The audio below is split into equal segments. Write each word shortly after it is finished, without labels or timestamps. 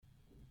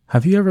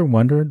Have you ever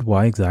wondered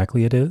why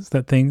exactly it is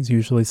that things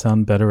usually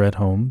sound better at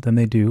home than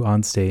they do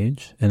on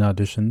stage, in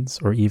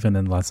auditions, or even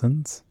in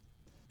lessons?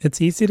 It's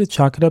easy to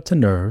chalk it up to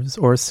nerves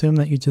or assume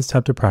that you just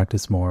have to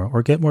practice more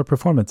or get more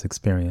performance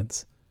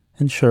experience.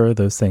 And sure,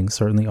 those things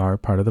certainly are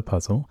part of the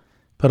puzzle,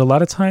 but a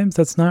lot of times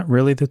that's not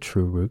really the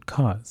true root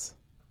cause.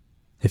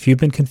 If you've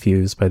been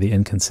confused by the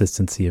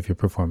inconsistency of your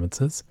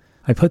performances,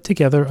 I put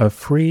together a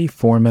free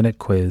 4-minute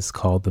quiz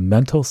called the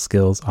Mental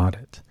Skills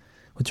Audit,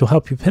 which will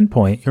help you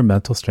pinpoint your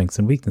mental strengths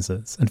and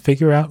weaknesses and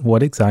figure out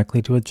what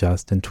exactly to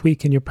adjust and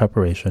tweak in your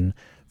preparation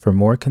for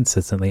more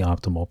consistently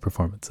optimal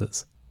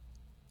performances.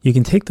 You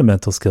can take the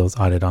Mental Skills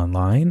Audit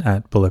online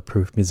at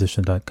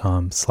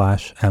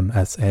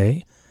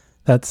bulletproofmusician.com/MSA.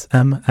 That's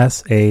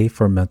MSA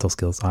for Mental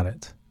Skills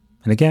Audit.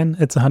 And again,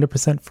 it's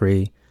 100%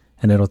 free,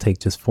 and it'll take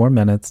just 4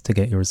 minutes to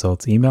get your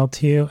results emailed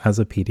to you as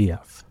a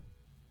PDF.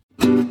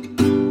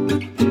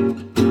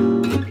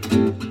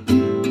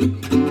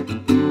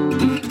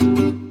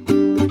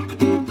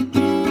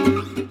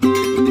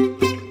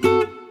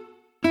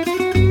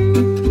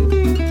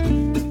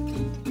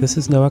 This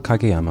is Noah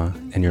Kageyama,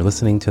 and you're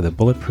listening to the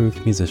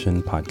Bulletproof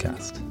Musician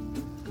podcast.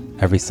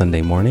 Every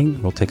Sunday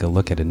morning, we'll take a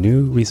look at a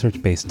new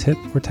research-based tip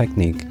or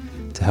technique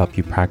to help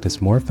you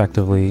practice more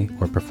effectively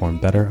or perform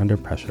better under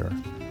pressure.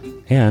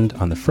 And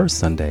on the first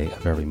Sunday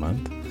of every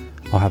month,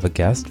 I'll have a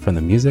guest from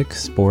the music,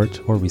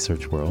 sport, or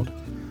research world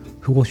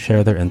who will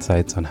share their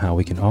insights on how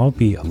we can all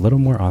be a little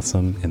more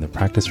awesome in the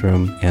practice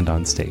room and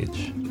on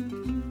stage.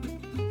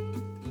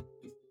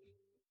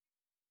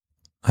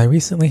 I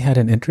recently had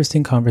an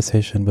interesting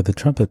conversation with a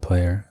trumpet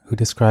player who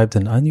described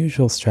an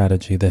unusual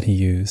strategy that he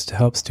used to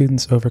help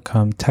students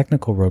overcome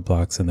technical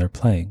roadblocks in their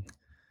playing,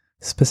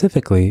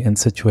 specifically in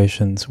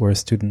situations where a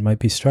student might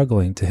be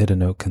struggling to hit a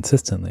note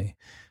consistently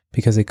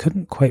because they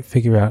couldn't quite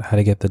figure out how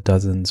to get the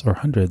dozens or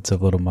hundreds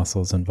of little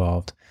muscles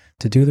involved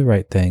to do the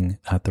right thing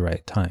at the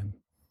right time.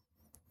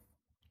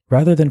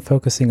 Rather than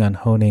focusing on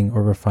honing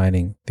or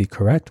refining the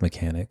correct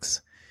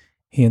mechanics,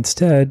 he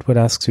instead would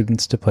ask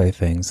students to play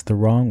things the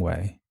wrong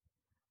way,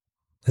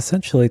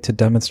 essentially to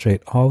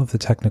demonstrate all of the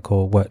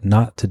technical what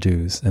not to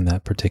do's in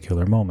that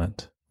particular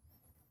moment.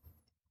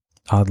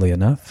 Oddly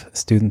enough,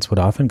 students would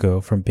often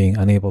go from being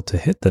unable to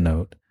hit the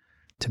note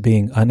to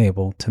being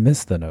unable to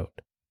miss the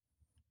note.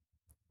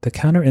 The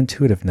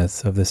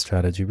counterintuitiveness of this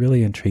strategy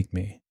really intrigued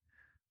me,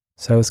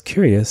 so I was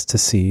curious to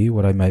see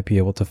what I might be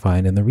able to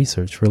find in the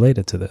research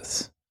related to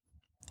this.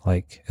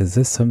 Like, is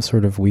this some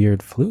sort of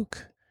weird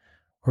fluke?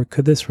 Or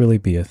could this really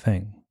be a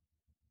thing?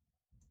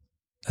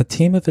 A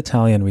team of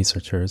Italian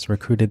researchers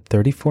recruited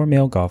 34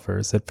 male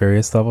golfers at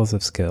various levels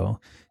of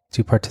skill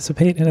to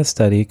participate in a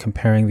study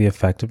comparing the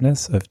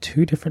effectiveness of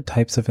 2 different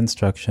types of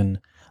instruction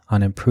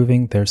on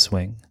improving their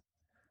swing.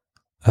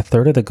 A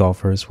third of the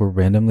golfers were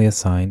randomly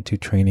assigned to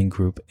training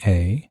group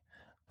A,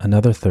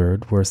 another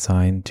third were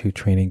assigned to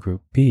training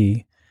group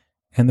B,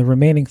 and the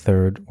remaining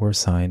third were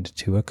assigned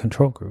to a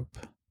control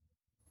group.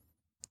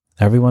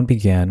 Everyone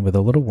began with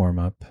a little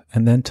warm-up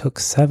and then took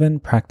 7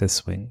 practice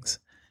swings,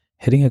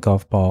 hitting a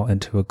golf ball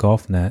into a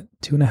golf net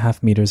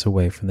 2.5 meters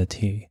away from the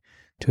tee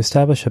to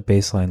establish a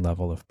baseline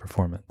level of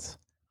performance.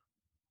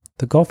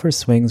 The golfers'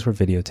 swings were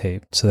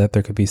videotaped so that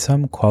there could be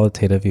some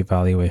qualitative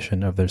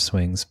evaluation of their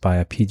swings by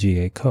a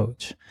PGA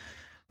coach,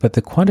 but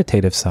the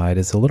quantitative side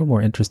is a little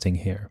more interesting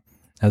here,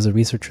 as the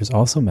researchers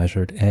also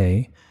measured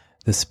A,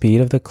 the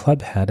speed of the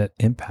club head at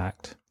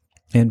impact,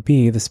 and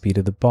B, the speed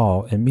of the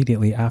ball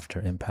immediately after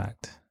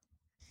impact.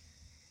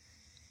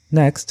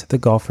 Next, the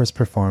golfers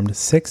performed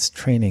 6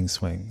 training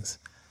swings,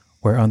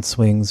 where on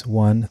swings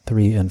 1,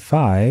 3, and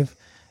 5,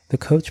 the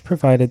coach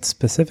provided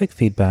specific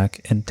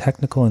feedback and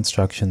technical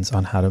instructions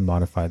on how to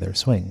modify their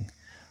swing,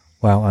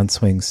 while on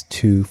swings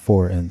 2,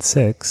 4, and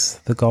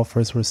 6, the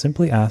golfers were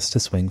simply asked to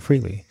swing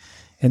freely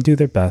and do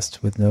their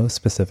best with no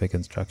specific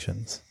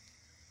instructions.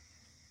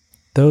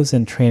 Those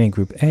in training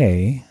group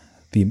A,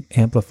 the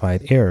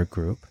amplified error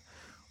group,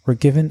 were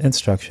given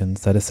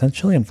instructions that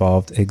essentially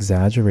involved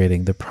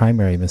exaggerating the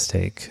primary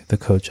mistake the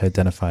coach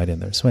identified in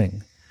their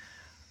swing.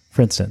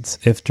 For instance,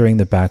 if during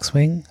the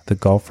backswing, the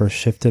golfer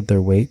shifted their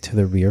weight to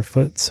the rear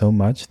foot so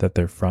much that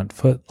their front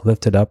foot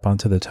lifted up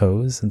onto the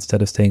toes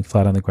instead of staying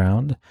flat on the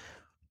ground,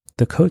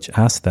 the coach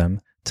asked them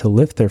to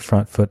lift their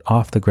front foot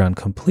off the ground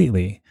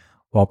completely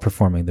while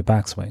performing the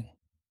backswing.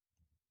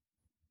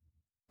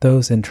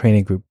 Those in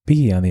training group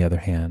B, on the other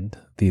hand,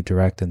 the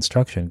direct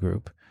instruction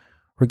group,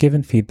 were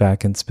given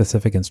feedback and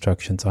specific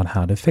instructions on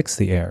how to fix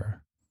the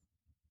error.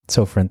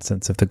 So for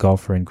instance, if the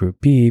golfer in group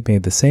B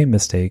made the same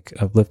mistake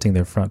of lifting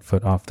their front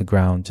foot off the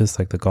ground just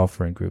like the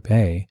golfer in group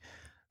A,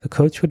 the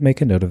coach would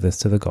make a note of this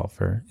to the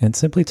golfer and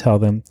simply tell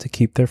them to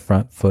keep their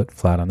front foot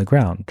flat on the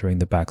ground during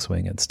the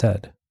backswing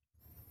instead.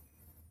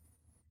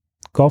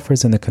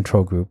 Golfers in the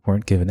control group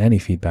weren't given any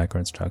feedback or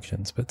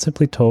instructions, but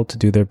simply told to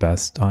do their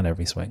best on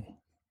every swing.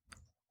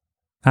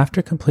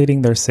 After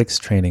completing their 6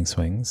 training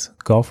swings,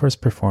 golfers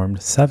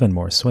performed 7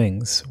 more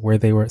swings where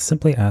they were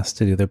simply asked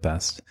to do their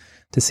best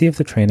to see if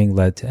the training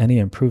led to any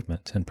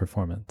improvement in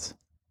performance.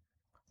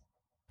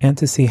 And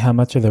to see how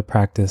much of their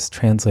practice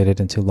translated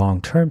into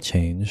long-term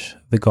change,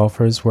 the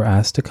golfers were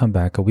asked to come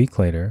back a week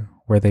later,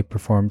 where they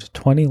performed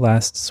 20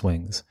 last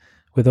swings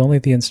with only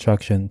the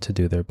instruction to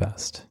do their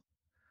best.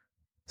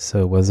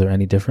 So was there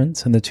any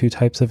difference in the two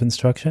types of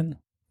instruction?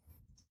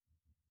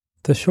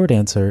 The short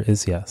answer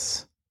is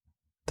yes.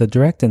 The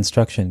direct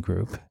instruction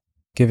group,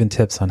 given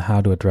tips on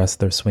how to address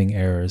their swing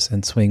errors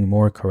and swing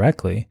more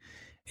correctly,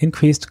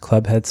 increased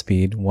club head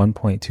speed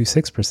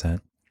 1.26%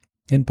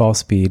 and ball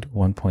speed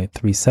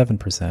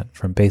 1.37%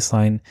 from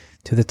baseline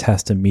to the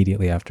test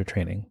immediately after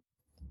training.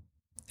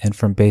 And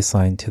from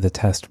baseline to the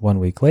test 1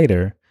 week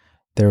later,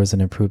 there was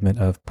an improvement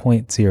of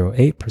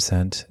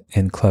 0.08%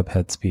 in club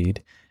head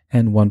speed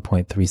and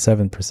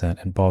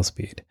 1.37% in ball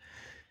speed.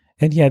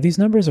 And yeah, these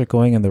numbers are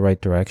going in the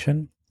right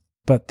direction,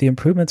 but the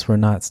improvements were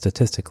not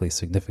statistically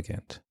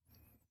significant.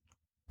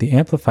 The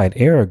amplified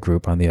error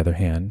group, on the other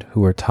hand,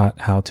 who were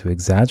taught how to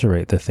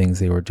exaggerate the things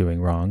they were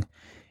doing wrong,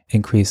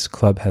 increased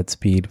club head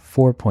speed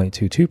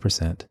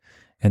 4.22%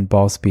 and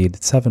ball speed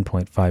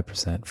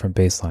 7.5% from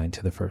baseline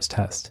to the first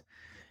test.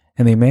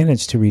 And they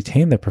managed to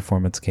retain their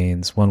performance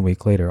gains 1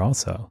 week later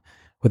also,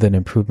 with an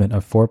improvement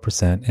of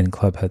 4% in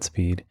club head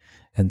speed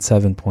and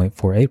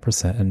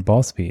 7.48% in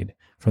ball speed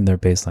from their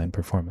baseline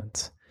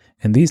performance.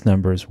 And these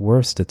numbers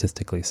were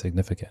statistically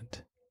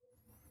significant.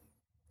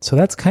 So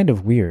that's kind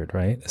of weird,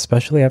 right?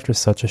 Especially after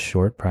such a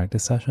short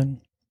practice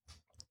session.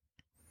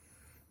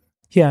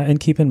 Yeah, and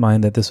keep in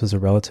mind that this was a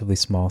relatively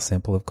small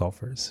sample of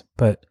golfers.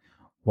 But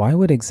why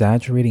would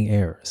exaggerating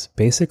errors,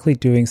 basically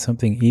doing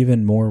something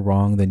even more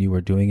wrong than you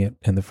were doing it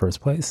in the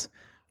first place,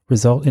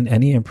 result in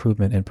any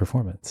improvement in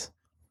performance?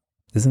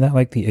 Isn't that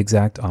like the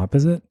exact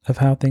opposite of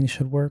how things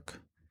should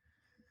work?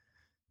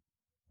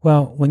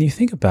 Well, when you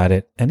think about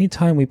it,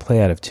 anytime we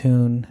play out of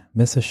tune,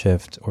 miss a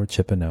shift, or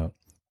chip a note,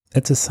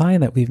 it's a sign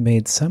that we've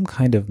made some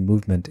kind of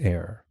movement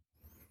error.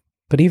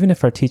 But even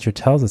if our teacher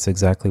tells us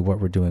exactly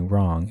what we're doing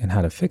wrong and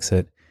how to fix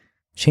it,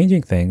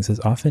 changing things is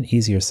often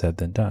easier said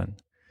than done.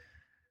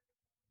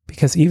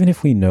 Because even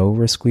if we know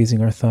we're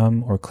squeezing our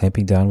thumb or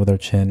clamping down with our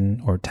chin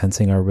or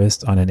tensing our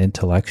wrist on an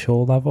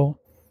intellectual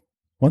level,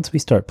 once we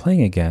start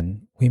playing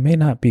again, we may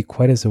not be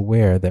quite as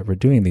aware that we're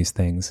doing these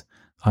things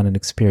on an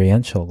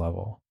experiential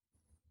level.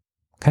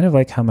 Kind of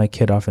like how my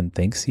kid often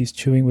thinks he's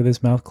chewing with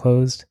his mouth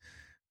closed,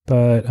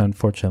 but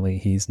unfortunately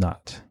he's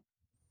not.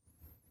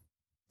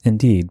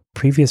 Indeed,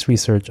 previous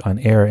research on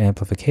error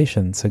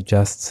amplification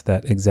suggests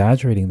that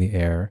exaggerating the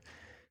error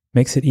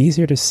makes it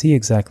easier to see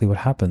exactly what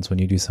happens when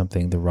you do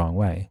something the wrong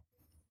way,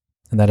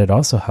 and that it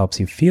also helps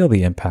you feel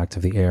the impact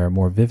of the error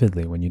more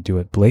vividly when you do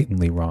it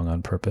blatantly wrong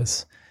on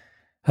purpose,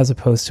 as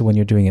opposed to when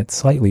you're doing it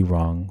slightly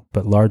wrong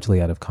but largely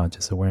out of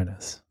conscious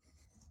awareness.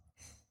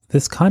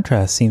 This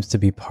contrast seems to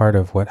be part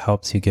of what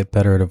helps you get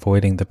better at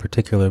avoiding the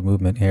particular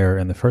movement error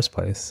in the first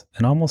place,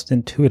 and almost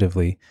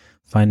intuitively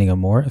finding a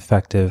more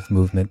effective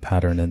movement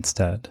pattern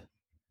instead.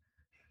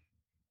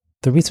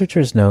 The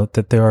researchers note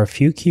that there are a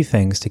few key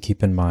things to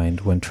keep in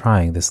mind when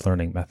trying this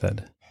learning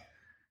method.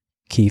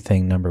 Key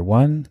thing number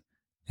 1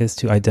 is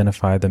to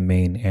identify the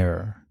main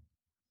error.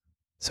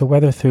 So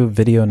whether through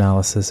video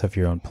analysis of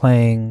your own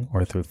playing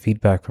or through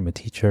feedback from a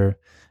teacher,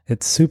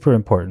 it's super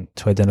important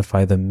to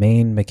identify the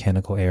main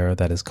mechanical error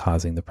that is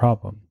causing the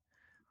problem.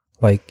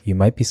 Like you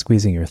might be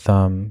squeezing your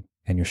thumb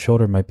and your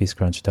shoulder might be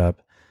scrunched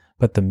up,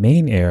 but the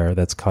main error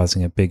that's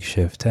causing a big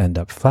shift to end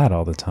up flat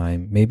all the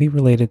time may be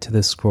related to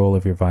the scroll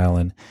of your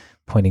violin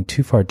pointing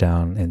too far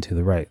down and to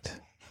the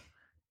right.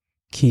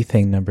 Key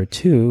thing number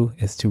 2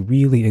 is to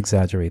really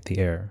exaggerate the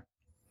error.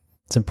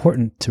 It's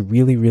important to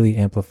really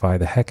amplify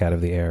the heck out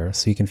of the error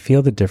so you can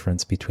feel the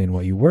difference between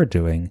what you were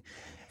doing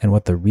and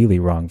what the really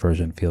wrong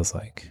version feels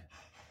like.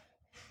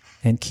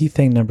 And key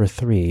thing number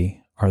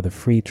 3 are the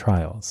free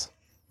trials.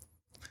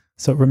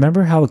 So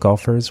remember how the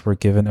golfers were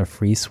given a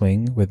free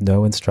swing with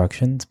no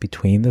instructions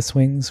between the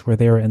swings where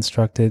they were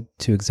instructed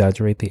to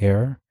exaggerate the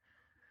error?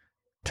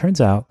 Turns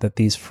out that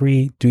these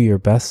free do your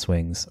best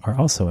swings are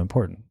also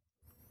important.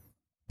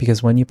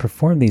 Because when you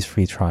perform these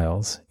free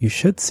trials, you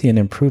should see an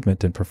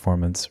improvement in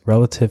performance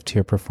relative to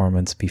your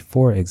performance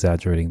before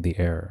exaggerating the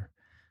error.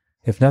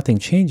 If nothing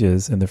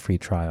changes in the free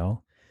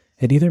trial,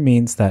 it either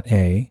means that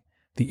A,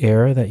 the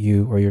error that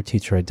you or your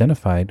teacher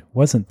identified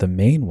wasn't the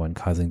main one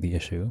causing the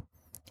issue,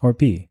 or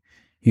B,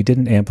 you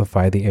didn't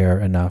amplify the error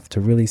enough to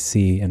really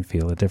see and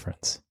feel a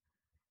difference.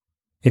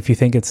 If you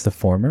think it's the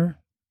former,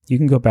 you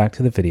can go back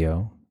to the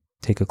video,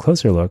 take a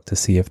closer look to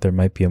see if there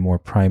might be a more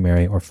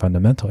primary or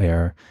fundamental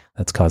error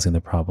that's causing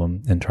the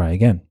problem, and try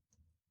again.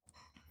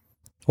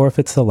 Or if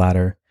it's the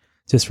latter,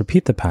 just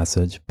repeat the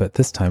passage, but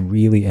this time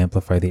really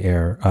amplify the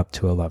error up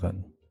to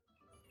 11.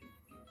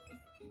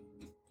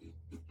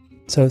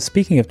 So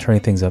speaking of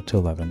turning things up to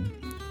 11,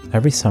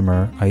 every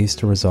summer I used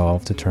to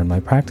resolve to turn my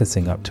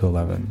practicing up to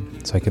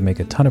 11 so I could make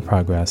a ton of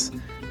progress,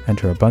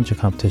 enter a bunch of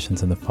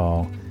competitions in the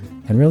fall,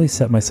 and really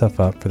set myself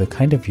up for the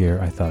kind of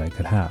year I thought I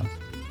could have.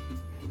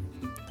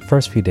 The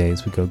first few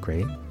days would go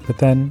great, but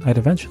then I'd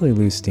eventually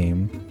lose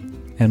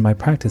steam, and my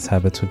practice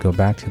habits would go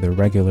back to their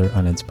regular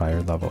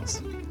uninspired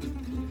levels.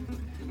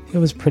 It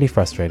was pretty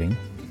frustrating,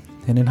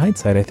 And in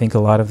hindsight, I think a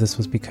lot of this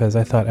was because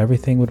I thought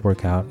everything would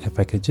work out if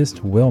I could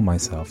just will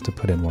myself to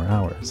put in more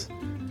hours.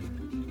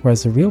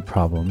 Whereas the real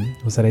problem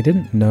was that I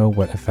didn't know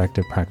what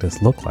effective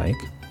practice looked like,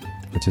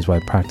 which is why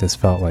practice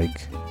felt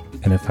like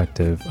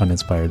ineffective,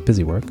 uninspired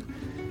busy work.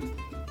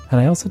 And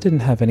I also didn't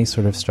have any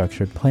sort of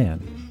structured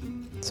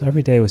plan. So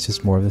every day was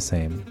just more of the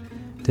same.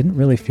 Didn't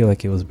really feel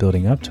like it was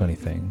building up to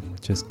anything,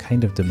 which is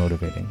kind of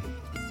demotivating.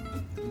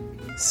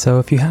 So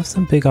if you have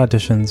some big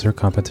auditions or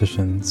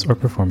competitions or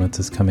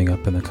performances coming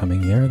up in the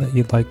coming year that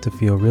you'd like to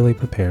feel really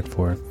prepared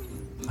for,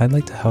 I'd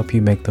like to help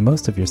you make the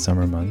most of your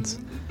summer months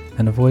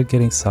and avoid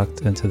getting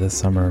sucked into the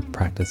summer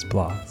practice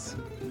blahs.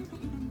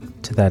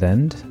 To that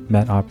end,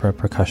 Met Opera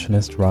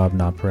percussionist Rob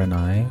Knopper and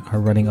I are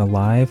running a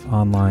live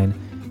online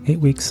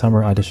 8-week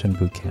summer audition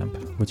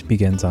bootcamp, which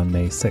begins on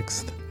May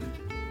 6th.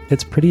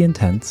 It's pretty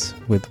intense,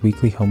 with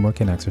weekly homework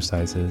and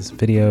exercises,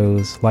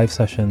 videos, live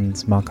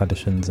sessions, mock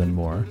auditions, and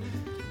more.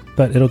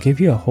 But it'll give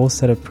you a whole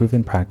set of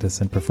proven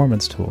practice and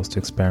performance tools to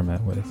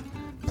experiment with,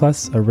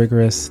 plus a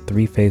rigorous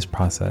 3-phase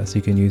process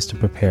you can use to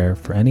prepare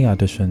for any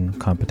audition,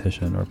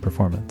 competition, or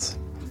performance.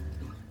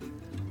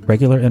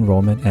 Regular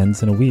enrollment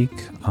ends in a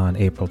week on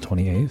April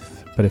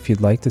 28th, but if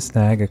you'd like to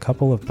snag a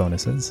couple of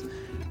bonuses,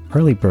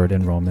 early bird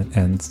enrollment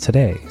ends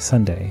today,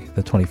 Sunday,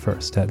 the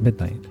 21st at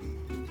midnight.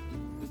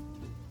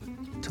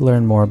 To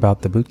learn more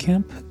about the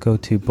bootcamp, go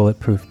to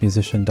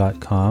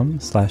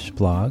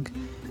bulletproofmusician.com/blog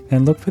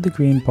and look for the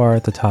green bar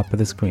at the top of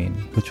the screen,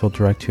 which will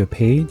direct to a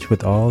page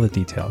with all the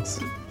details.